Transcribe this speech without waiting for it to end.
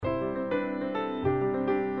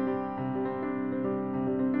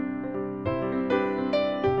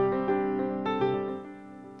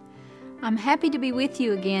I'm happy to be with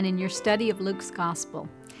you again in your study of Luke's Gospel.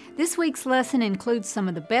 This week's lesson includes some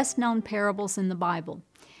of the best-known parables in the Bible.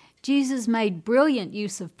 Jesus made brilliant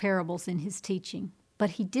use of parables in his teaching,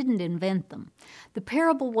 but he didn't invent them. The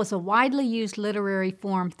parable was a widely used literary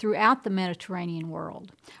form throughout the Mediterranean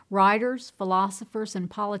world. Writers, philosophers, and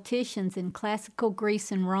politicians in classical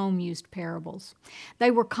Greece and Rome used parables. They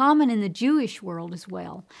were common in the Jewish world as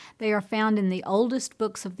well. They are found in the oldest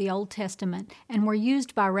books of the Old Testament and were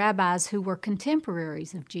used by rabbis who were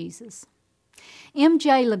contemporaries of Jesus.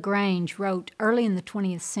 M.J. LaGrange wrote early in the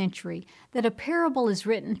 20th century that a parable is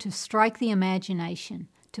written to strike the imagination,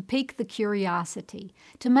 to pique the curiosity,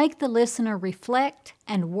 to make the listener reflect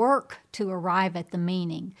and work to arrive at the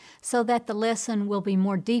meaning, so that the lesson will be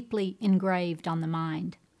more deeply engraved on the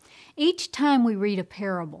mind. Each time we read a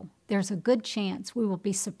parable, there's a good chance we will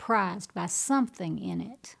be surprised by something in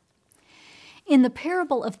it. In the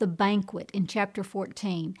parable of the banquet in chapter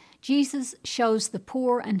 14, Jesus shows the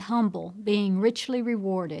poor and humble being richly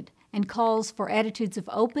rewarded and calls for attitudes of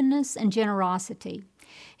openness and generosity.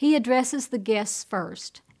 He addresses the guests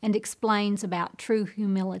first and explains about true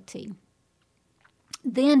humility.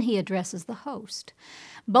 Then he addresses the host.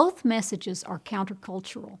 Both messages are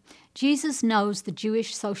countercultural. Jesus knows the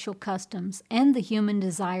Jewish social customs and the human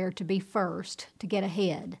desire to be first, to get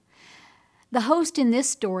ahead. The host in this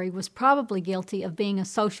story was probably guilty of being a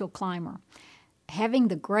social climber. Having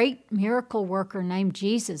the great miracle worker named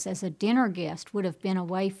Jesus as a dinner guest would have been a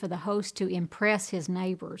way for the host to impress his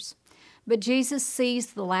neighbors. But Jesus sees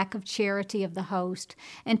the lack of charity of the host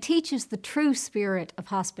and teaches the true spirit of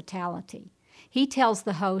hospitality. He tells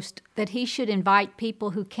the host that he should invite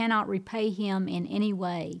people who cannot repay him in any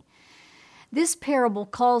way. This parable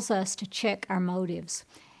calls us to check our motives.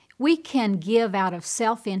 We can give out of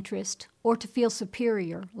self-interest or to feel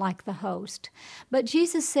superior, like the host. But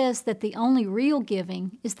Jesus says that the only real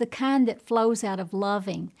giving is the kind that flows out of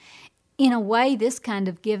loving. In a way, this kind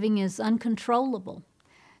of giving is uncontrollable.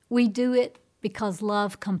 We do it because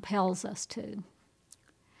love compels us to.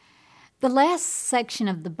 The last section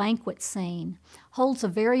of the banquet scene holds a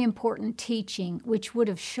very important teaching which would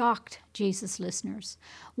have shocked Jesus' listeners.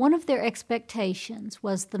 One of their expectations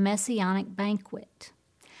was the messianic banquet.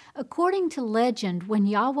 According to legend, when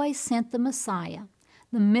Yahweh sent the Messiah,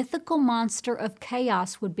 the mythical monster of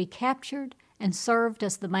chaos would be captured and served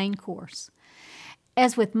as the main course.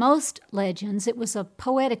 As with most legends, it was a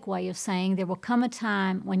poetic way of saying there will come a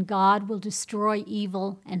time when God will destroy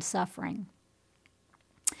evil and suffering.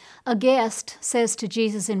 A guest says to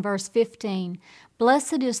Jesus in verse 15,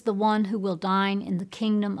 "Blessed is the one who will dine in the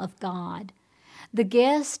kingdom of God." The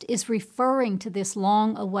guest is referring to this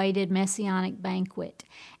long-awaited messianic banquet,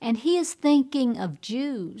 and he is thinking of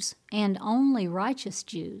Jews, and only righteous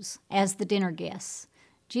Jews, as the dinner guests.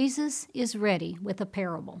 Jesus is ready with a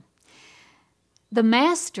parable. The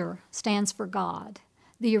Master stands for God.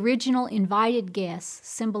 The original invited guests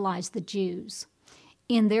symbolize the Jews.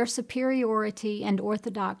 In their superiority and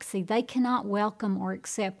orthodoxy, they cannot welcome or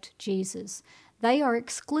accept Jesus. They are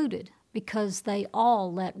excluded because they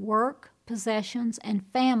all let work, possessions, and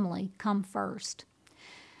family come first.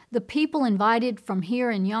 The people invited from here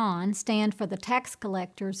and yon stand for the tax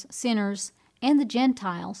collectors, sinners, and the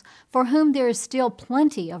Gentiles, for whom there is still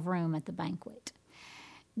plenty of room at the banquet.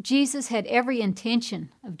 Jesus had every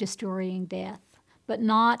intention of destroying death, but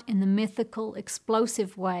not in the mythical,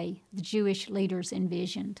 explosive way the Jewish leaders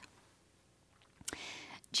envisioned.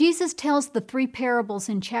 Jesus tells the three parables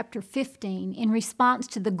in chapter 15 in response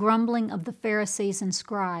to the grumbling of the Pharisees and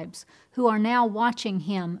scribes, who are now watching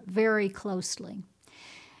him very closely.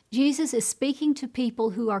 Jesus is speaking to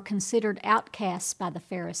people who are considered outcasts by the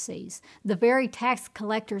Pharisees, the very tax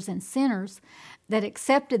collectors and sinners that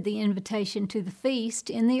accepted the invitation to the feast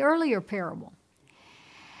in the earlier parable.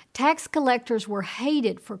 Tax collectors were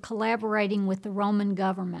hated for collaborating with the Roman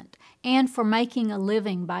government and for making a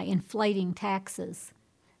living by inflating taxes.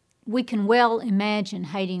 We can well imagine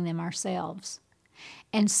hating them ourselves.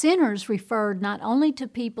 And sinners referred not only to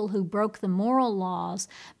people who broke the moral laws,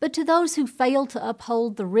 but to those who failed to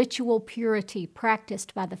uphold the ritual purity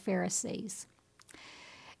practiced by the Pharisees.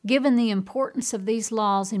 Given the importance of these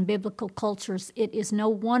laws in biblical cultures, it is no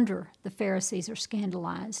wonder the Pharisees are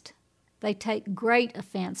scandalized. They take great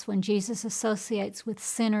offense when Jesus associates with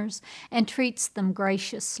sinners and treats them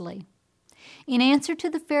graciously. In answer to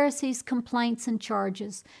the Pharisees' complaints and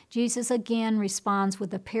charges, Jesus again responds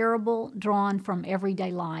with a parable drawn from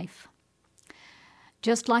everyday life.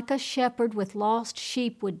 Just like a shepherd with lost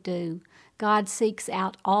sheep would do, God seeks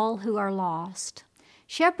out all who are lost.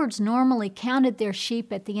 Shepherds normally counted their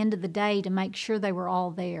sheep at the end of the day to make sure they were all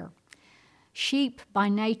there. Sheep by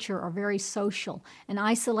nature are very social. An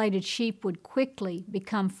isolated sheep would quickly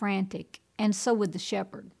become frantic, and so would the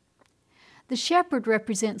shepherd. The shepherd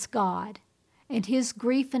represents God, and his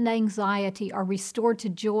grief and anxiety are restored to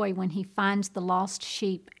joy when he finds the lost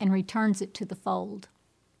sheep and returns it to the fold.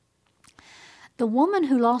 The woman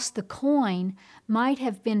who lost the coin might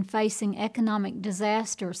have been facing economic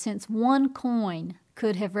disaster, since one coin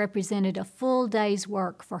could have represented a full day's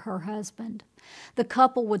work for her husband. The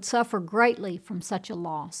couple would suffer greatly from such a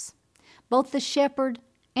loss. Both the shepherd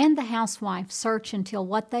and the housewife search until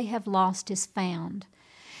what they have lost is found.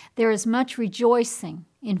 There is much rejoicing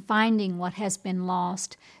in finding what has been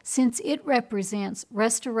lost, since it represents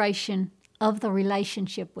restoration of the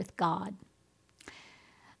relationship with God.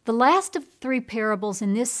 The last of the three parables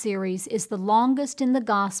in this series is the longest in the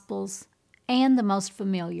Gospels and the most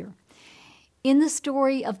familiar. In the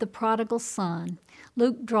story of the prodigal son,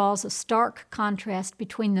 Luke draws a stark contrast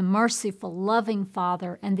between the merciful, loving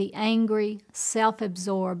father and the angry,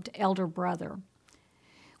 self-absorbed elder brother.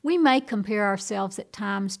 We may compare ourselves at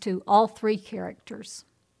times to all three characters.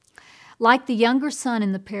 Like the younger son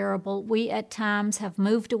in the parable, we at times have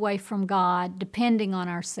moved away from God, depending on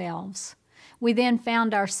ourselves. We then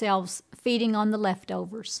found ourselves feeding on the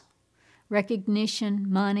leftovers: recognition,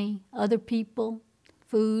 money, other people,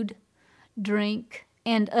 food, drink,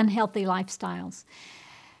 and unhealthy lifestyles.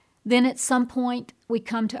 Then at some point, we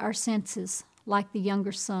come to our senses, like the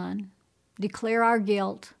younger son, declare our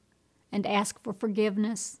guilt, and ask for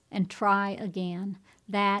forgiveness and try again.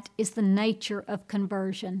 That is the nature of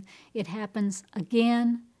conversion. It happens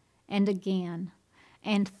again and again,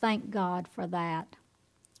 and thank God for that.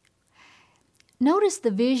 Notice the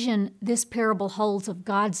vision this parable holds of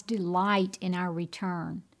God's delight in our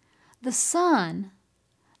return. The son,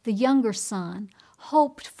 the younger son,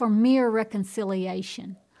 hoped for mere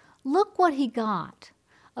reconciliation. Look what he got: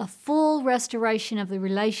 a full restoration of the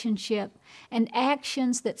relationship and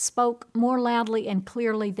actions that spoke more loudly and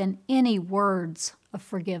clearly than any words of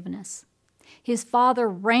forgiveness. His father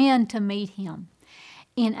ran to meet him.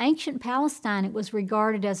 In ancient Palestine, it was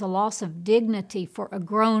regarded as a loss of dignity for a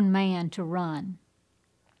grown man to run.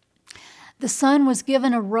 The son was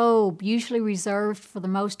given a robe usually reserved for the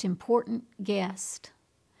most important guest.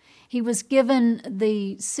 He was given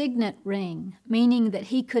the signet ring, meaning that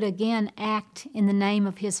he could again act in the name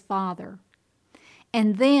of his father.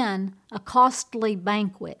 And then a costly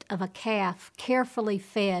banquet of a calf carefully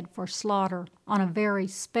fed for slaughter on a very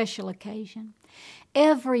special occasion.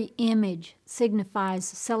 Every image signifies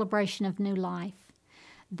celebration of new life.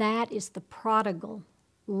 That is the prodigal,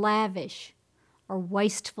 lavish, or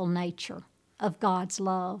wasteful nature of God's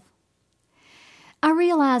love. I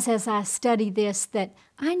realize as I study this that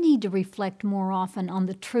I need to reflect more often on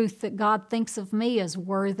the truth that God thinks of me as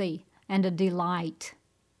worthy and a delight.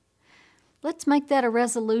 Let's make that a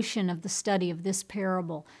resolution of the study of this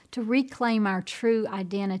parable, to reclaim our true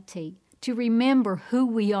identity, to remember who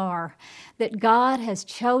we are, that God has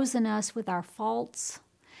chosen us with our faults,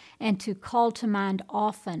 and to call to mind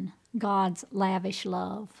often God's lavish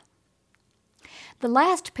love. The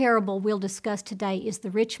last parable we'll discuss today is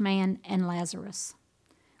the rich man and Lazarus.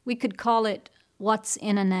 We could call it What's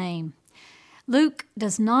in a Name. Luke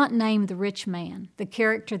does not name the rich man, the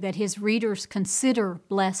character that his readers consider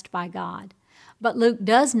blessed by God, but Luke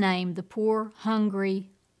does name the poor,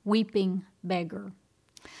 hungry, weeping beggar.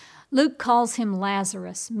 Luke calls him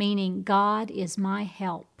Lazarus, meaning God is my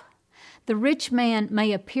help. The rich man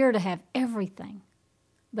may appear to have everything,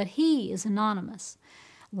 but he is anonymous.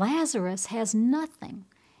 Lazarus has nothing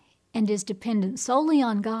and is dependent solely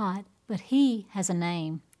on God, but he has a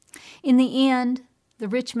name. In the end, the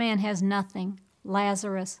rich man has nothing.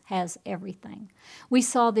 Lazarus has everything. We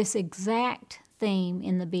saw this exact theme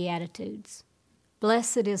in the Beatitudes.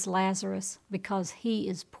 Blessed is Lazarus because he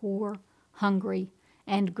is poor, hungry,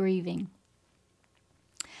 and grieving.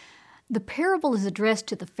 The parable is addressed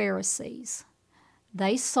to the Pharisees.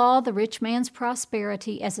 They saw the rich man's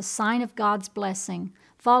prosperity as a sign of God's blessing,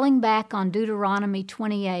 falling back on Deuteronomy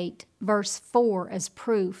 28, verse 4 as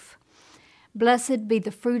proof. Blessed be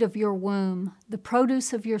the fruit of your womb, the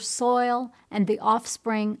produce of your soil, and the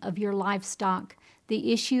offspring of your livestock,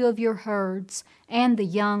 the issue of your herds, and the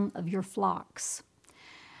young of your flocks.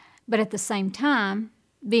 But at the same time,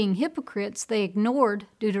 being hypocrites, they ignored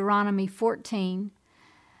Deuteronomy 14,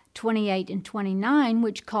 28 and 29,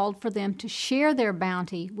 which called for them to share their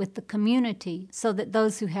bounty with the community so that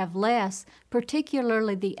those who have less,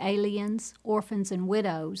 particularly the aliens, orphans, and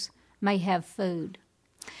widows, may have food.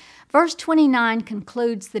 Verse 29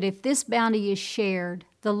 concludes that if this bounty is shared,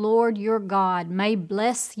 the Lord your God may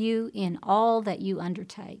bless you in all that you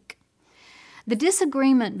undertake. The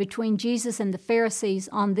disagreement between Jesus and the Pharisees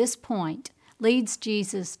on this point leads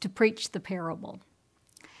Jesus to preach the parable.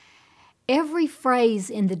 Every phrase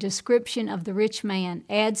in the description of the rich man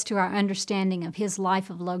adds to our understanding of his life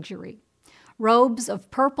of luxury. Robes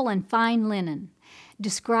of purple and fine linen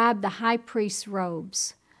describe the high priest's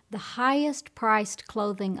robes, the highest priced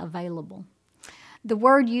clothing available. The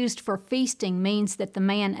word used for feasting means that the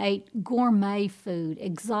man ate gourmet food,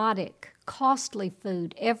 exotic, costly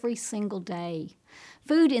food every single day.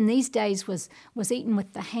 Food in these days was eaten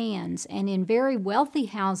with the hands, and in very wealthy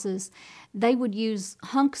houses, they would use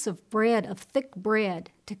hunks of bread, of thick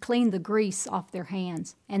bread, to clean the grease off their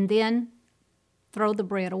hands, and then throw the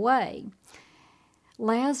bread away.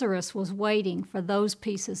 Lazarus was waiting for those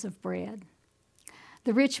pieces of bread.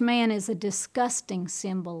 The rich man is a disgusting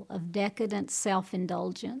symbol of decadent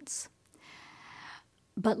self-indulgence.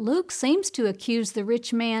 But Luke seems to accuse the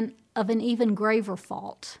rich man of an even graver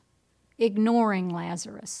fault, ignoring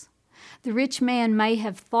Lazarus. The rich man may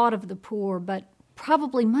have thought of the poor, but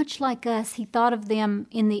probably much like us, he thought of them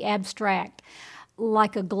in the abstract,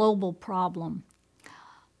 like a global problem.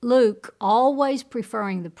 Luke, always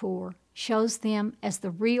preferring the poor, shows them as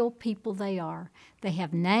the real people they are. They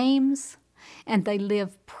have names, and they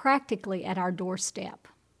live practically at our doorstep.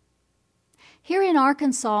 Here in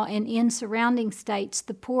Arkansas and in surrounding states,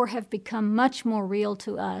 the poor have become much more real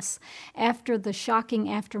to us after the shocking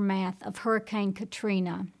aftermath of Hurricane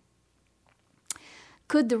Katrina.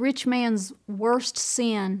 Could the rich man's worst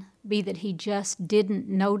sin be that he just didn't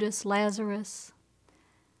notice Lazarus?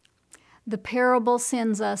 The parable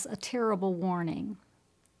sends us a terrible warning.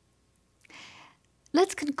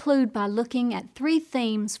 Let's conclude by looking at 3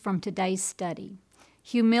 themes from today's study: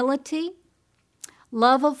 humility,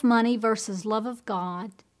 love of money versus love of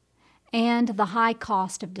God, and the high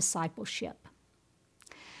cost of discipleship.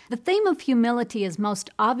 The theme of humility is most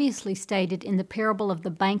obviously stated in the parable of the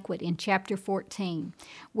banquet in chapter 14,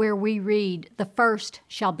 where we read, "The first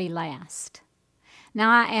shall be last."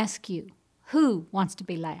 Now I ask you, who wants to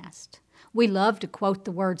be last? We love to quote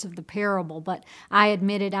the words of the parable, but I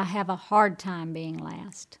admitted I have a hard time being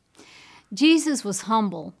last. Jesus was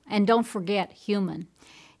humble, and don't forget, human.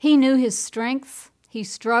 He knew his strengths. He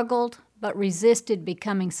struggled, but resisted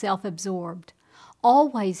becoming self-absorbed.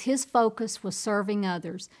 Always his focus was serving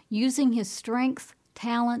others, using his strengths,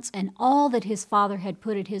 talents, and all that his Father had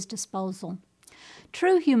put at his disposal.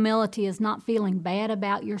 True humility is not feeling bad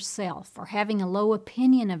about yourself or having a low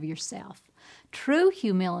opinion of yourself. True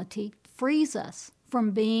humility frees us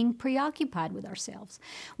from being preoccupied with ourselves.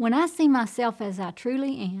 When I see myself as I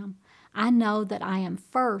truly am, I know that I am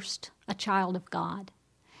first a child of God.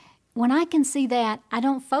 When I can see that, I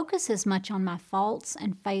don't focus as much on my faults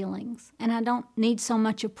and failings, and I don't need so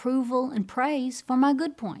much approval and praise for my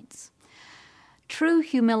good points. True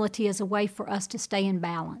humility is a way for us to stay in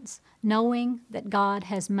balance, knowing that God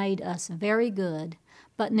has made us very good,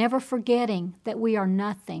 but never forgetting that we are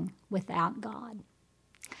nothing without God.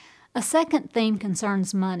 A second theme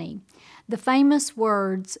concerns money. The famous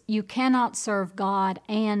words, "You cannot serve God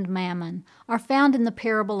and mammon," are found in the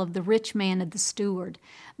parable of the rich man and the steward,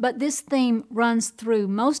 but this theme runs through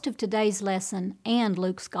most of today's lesson and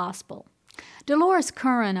Luke's gospel. Dolores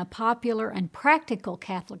Curran, a popular and practical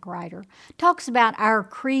Catholic writer, talks about our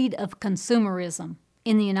creed of consumerism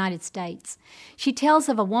in the United States. She tells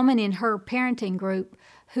of a woman in her parenting group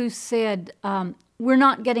who said, "We're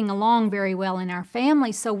not getting along very well in our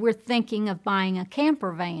family, so we're thinking of buying a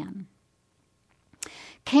camper van."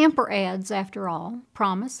 Camper ads, after all,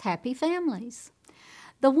 promise happy families.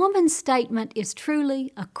 The woman's statement is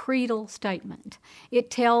truly a creedal statement.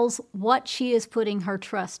 It tells what she is putting her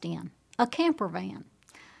trust in, a camper van.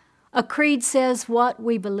 A creed says what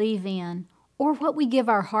we believe in or what we give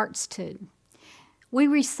our hearts to. We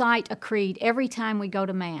recite a creed every time we go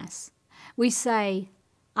to Mass. We say,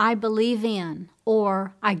 "I believe in,"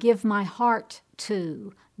 or "I give my heart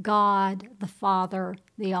to" God, the Father,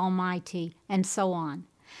 the Almighty, and so on.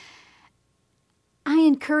 I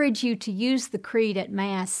encourage you to use the creed at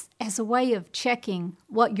Mass as a way of checking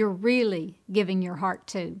what you're really giving your heart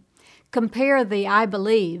to. Compare the "I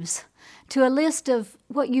believes" to a list of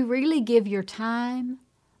what you really give your time,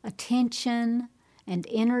 attention, and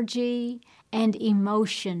energy, and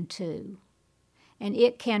emotion to. And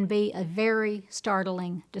it can be a very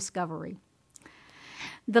startling discovery.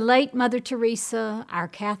 The late Mother Teresa, our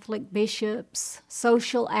Catholic bishops,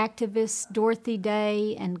 social activists Dorothy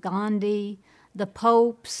Day and Gandhi, the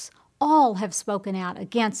popes, all have spoken out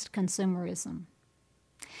against consumerism.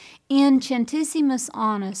 In Centesimus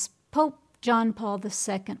Annus, Pope John Paul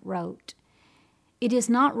II wrote, "It is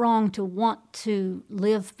not wrong to want to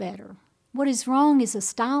live better. What is wrong is a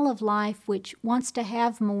style of life which wants to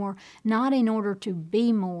have more, not in order to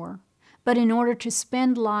be more, but in order to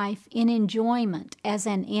spend life in enjoyment as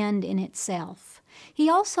an end in itself. He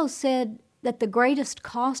also said that the greatest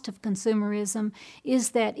cost of consumerism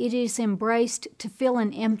is that it is embraced to fill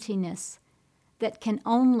an emptiness that can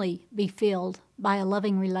only be filled by a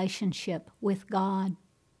loving relationship with God.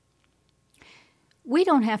 We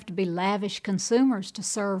don't have to be lavish consumers to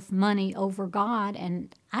serve money over God,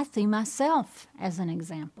 and I see myself as an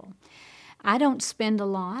example. I don't spend a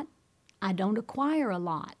lot. I don't acquire a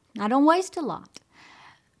lot. I don't waste a lot.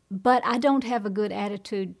 But I don't have a good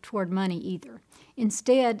attitude toward money either.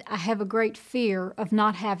 Instead, I have a great fear of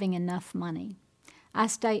not having enough money. I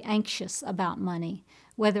stay anxious about money,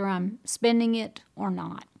 whether I'm spending it or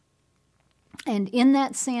not. And in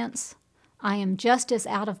that sense, I am just as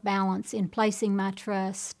out of balance in placing my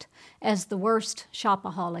trust as the worst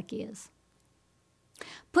shopaholic is.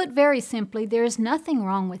 Put very simply, there is nothing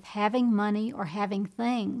wrong with having money or having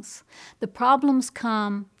things. The problems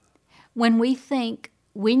come when we think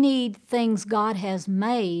we need things God has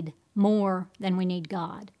made more than we need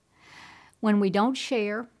God. When we don't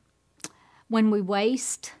share, when we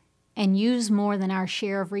waste and use more than our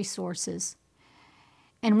share of resources,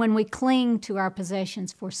 and when we cling to our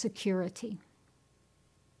possessions for security.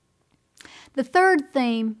 The third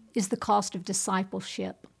theme is the cost of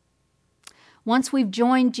discipleship. Once we've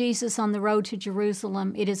joined Jesus on the road to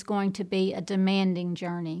Jerusalem, it is going to be a demanding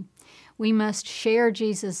journey. We must share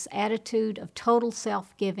Jesus' attitude of total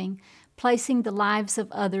self-giving, placing the lives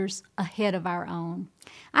of others ahead of our own.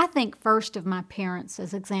 I think first of my parents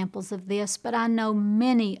as examples of this, but I know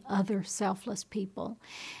many other selfless people.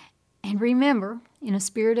 And remember, in a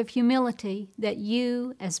spirit of humility, that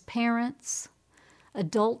you as parents,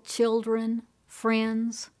 adult children,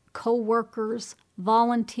 friends, co-workers,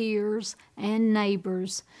 volunteers, and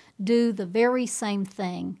neighbors do the very same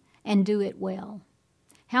thing and do it well.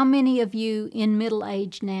 How many of you in middle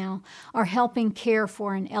age now are helping care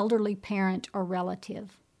for an elderly parent or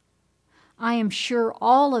relative? I am sure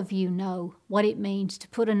all of you know what it means to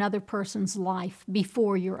put another person's life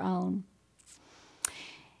before your own.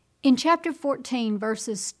 In chapter 14,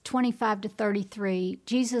 verses 25 to 33,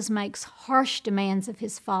 Jesus makes harsh demands of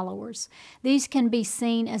his followers. These can be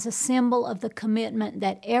seen as a symbol of the commitment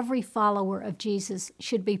that every follower of Jesus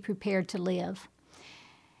should be prepared to live.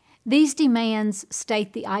 These demands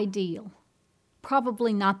state the ideal,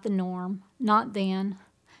 probably not the norm, not then,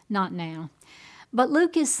 not now. But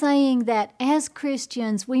Luke is saying that as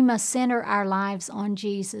Christians, we must center our lives on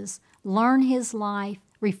Jesus, learn his life,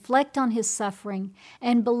 reflect on his suffering,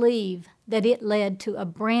 and believe that it led to a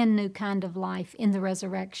brand new kind of life in the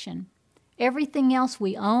resurrection. Everything else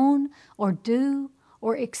we own or do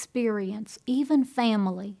or experience, even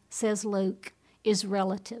family, says Luke, is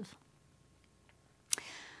relative.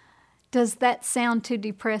 Does that sound too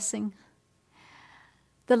depressing?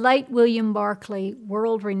 The late William Barclay,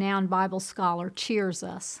 world-renowned Bible scholar, cheers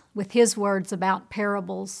us with his words about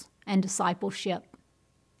parables and discipleship.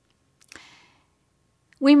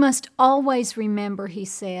 We must always remember, he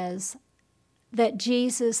says, that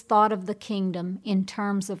Jesus thought of the kingdom in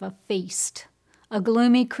terms of a feast. A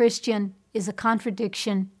gloomy Christian is a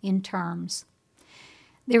contradiction in terms.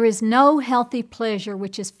 There is no healthy pleasure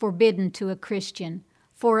which is forbidden to a Christian,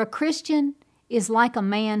 for a Christian is like a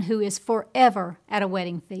man who is forever at a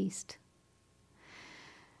wedding feast.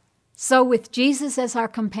 So with Jesus as our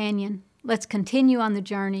companion, let's continue on the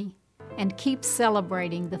journey and keep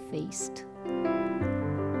celebrating the feast.